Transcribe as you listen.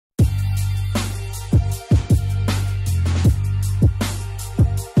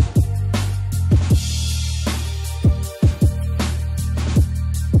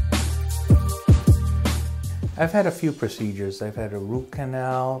I've had a few procedures. I've had a root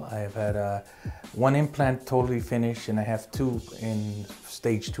canal, I've had one implant totally finished, and I have two in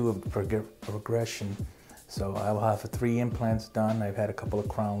stage 2 of progression. So I will have 3 implants done. I've had a couple of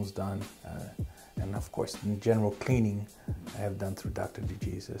crowns done. And of course, in general cleaning, I have done through Dr.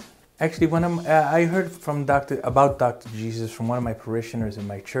 DeJesus. Actually, when I heard from about Dr. DeJesus from one of my parishioners in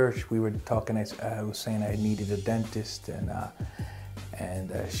my church. We were talking, I was saying I needed a dentist,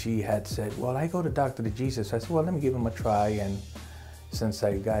 and she had said, well, I go to Dr. DeJesus. I said, well, let me give him a try. And since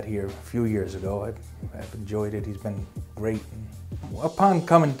I got here a few years ago, I've enjoyed it. He's been great. Upon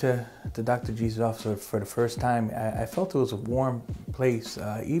coming to Dr. DeJesus' office for the first time, I felt it was a warm place.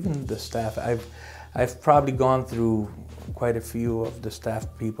 Even the staff, I've probably gone through quite a few of the staff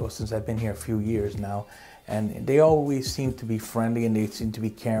people since I've been here a few years now, and they always seem to be friendly, and they seem to be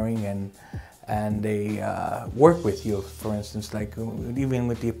caring, and they work with you. For instance, like even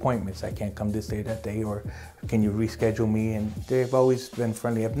with the appointments, I can't come this day, that day, or can you reschedule me? And they've always been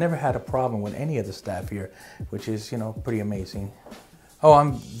friendly. I've never had a problem with any of the staff here, which is, you know, pretty amazing. Oh,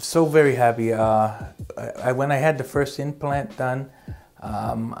 I'm so very happy. When I had the first implant done,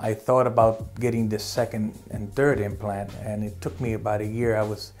 I thought about getting the second and third implant, and it took me about a year.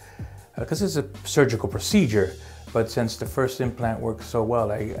 Because it's a surgical procedure, but since the first implant worked so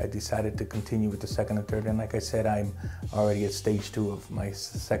well, I decided to continue with the second and third. And like I said, I'm already at stage 2 of my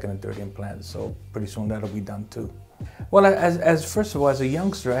second and third implant, so pretty soon that'll be done too. Well, first of all, as a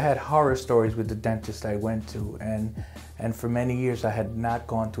youngster, I had horror stories with the dentist I went to, and for many years I had not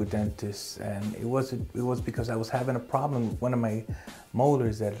gone to a dentist, and it was because I was having a problem with one of my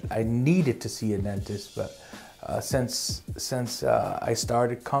molars that I needed to see a dentist. But since I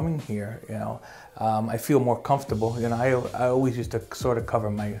started coming here, you know, I feel more comfortable. You know, I always used to sort of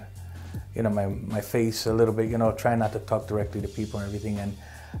cover my, you know, my face a little bit, you know, try not to talk directly to people and everything. And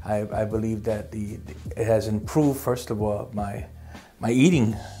I believe that it has improved, first of all, my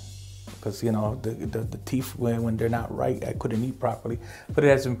eating, because, you know, the teeth, when they're not right, I couldn't eat properly. But it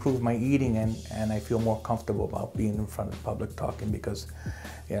has improved my eating, and I feel more comfortable about being in front of the public talking, because,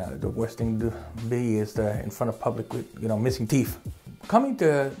 you know, the worst thing to be is in front of public with, you know, missing teeth. Coming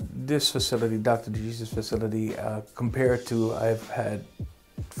to this facility, Dr. DeJesus facility, compared to, I've had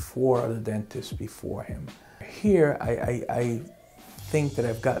 4 other dentists before him. Here, I think that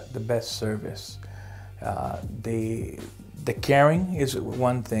I've got the best service. The caring is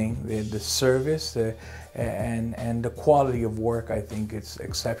one thing, the service, and the quality of work, I think it's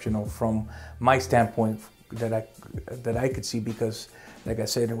exceptional from my standpoint that I could see, because, like I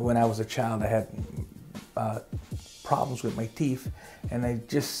said, when I was a child, I had problems with my teeth, and I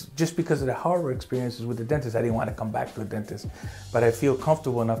just because of the horror experiences with the dentist, I didn't want to come back to a dentist. But I feel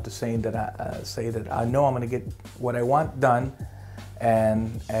comfortable enough to say that I know I'm going to get what I want done,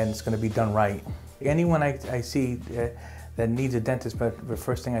 and it's going to be done right. Anyone I see that needs a dentist, but the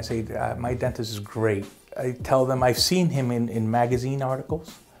first thing I say, my dentist is great. I tell them I've seen him in magazine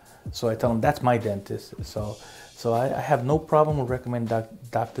articles, so I tell them that's my dentist. So I have no problem with recommending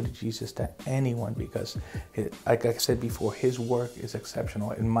Dr. DeJesus to anyone, because, like I said before, his work is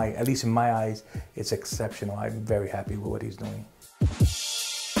exceptional. At least in my eyes, it's exceptional. I'm very happy with what he's doing.